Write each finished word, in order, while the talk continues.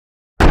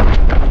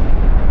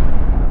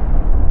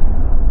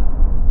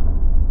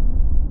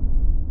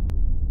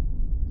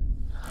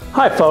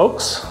Hi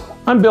folks,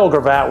 I'm Bill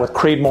Gravatt with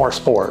Creedmoor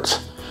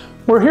Sports.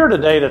 We're here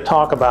today to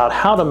talk about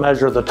how to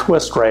measure the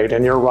twist rate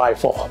in your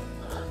rifle.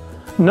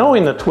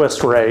 Knowing the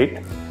twist rate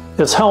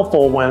is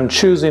helpful when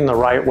choosing the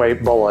right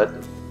weight bullet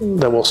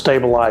that will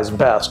stabilize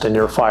best in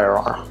your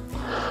firearm.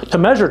 To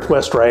measure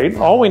twist rate,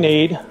 all we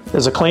need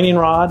is a cleaning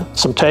rod,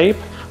 some tape,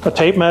 a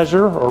tape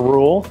measure or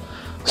rule,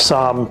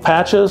 some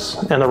patches,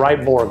 and the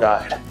right bore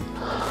guide.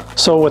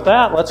 So with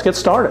that, let's get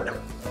started.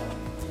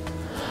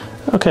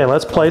 Okay,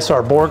 let's place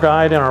our bore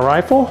guide in our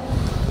rifle.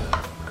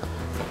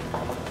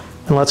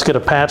 And let's get a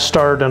patch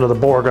started into the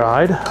bore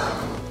guide.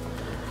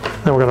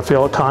 Then we're going to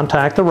feel it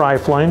contact the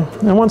rifling.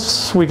 And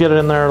once we get it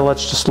in there,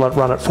 let's just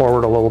run it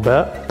forward a little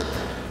bit.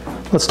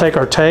 Let's take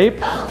our tape,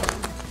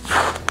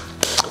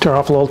 tear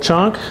off a little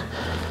chunk.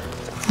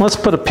 Let's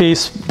put a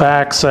piece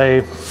back,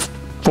 say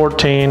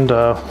 14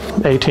 to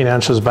 18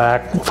 inches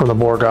back from the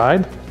bore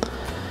guide.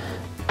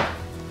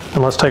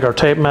 And let's take our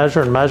tape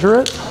measure and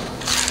measure it.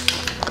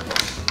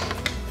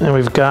 And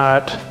we've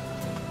got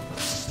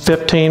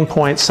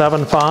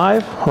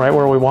 15.75, right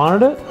where we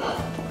wanted it.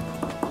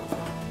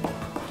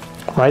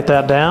 Write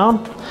that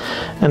down,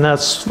 and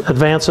let's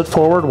advance it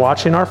forward,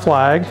 watching our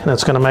flag, and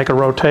it's going to make a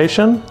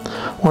rotation.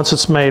 Once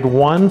it's made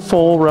one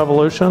full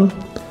revolution,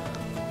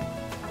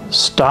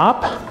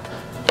 stop.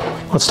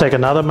 Let's take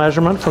another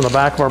measurement from the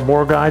back of our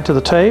bore guide to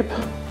the tape,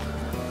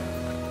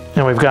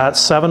 and we've got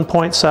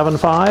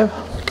 7.75.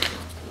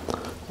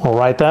 We'll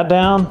write that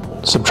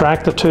down,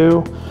 subtract the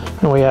 2,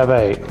 and we have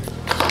 8.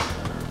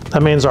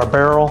 That means our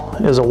barrel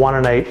is a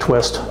 1 1/8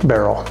 twist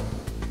barrel.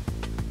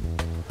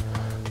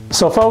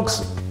 So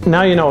folks,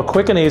 now you know a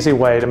quick and easy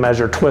way to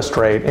measure twist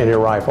rate in your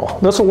rifle.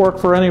 This will work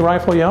for any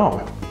rifle you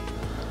own.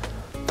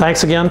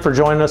 Thanks again for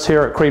joining us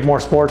here at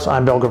Creedmoor Sports.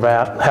 I'm Bill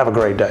Gravatt. Have a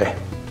great day.